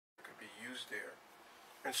used there.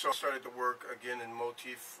 And so I started to work again in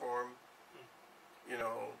motif form, you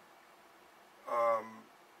know,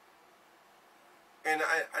 and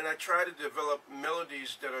I try to develop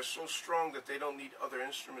melodies that are so strong that they don't need other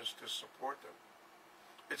instruments to support them.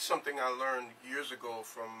 It's something I learned years ago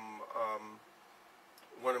from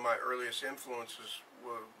one of my earliest influences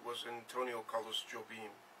was Antonio Carlos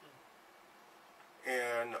Jobim.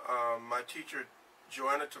 And my teacher,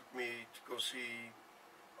 Joanna, took me to go see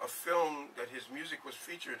a film that his music was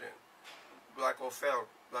featured in, Black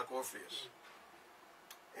Orpheus.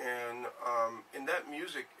 And in that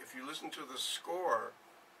music, if you listen to the score,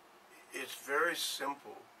 it's very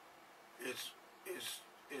simple. It's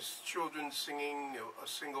children singing a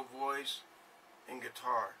single voice and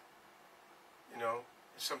guitar, you know,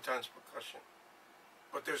 and sometimes percussion.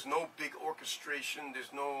 But there's no big orchestration,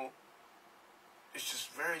 it's just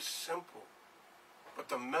very simple. But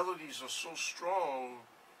the melodies are so strong,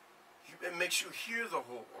 it makes you hear the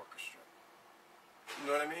whole orchestra. You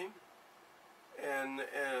know what I mean?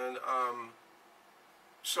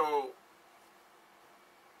 So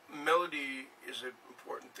melody is an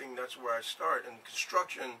important thing. That's where I start, and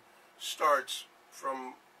construction starts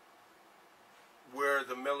from where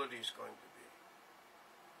the melody is going to be.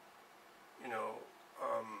 You know,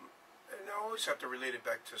 and I always have to relate it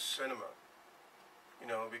back to cinema. You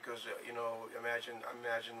know, because you know, imagine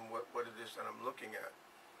what it is that I'm looking at.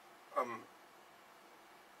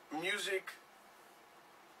 Music,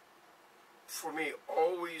 for me,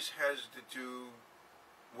 always has to do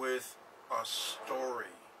with a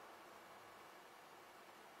story.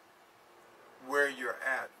 Where you're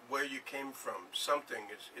at, where you came from, something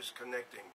is connecting.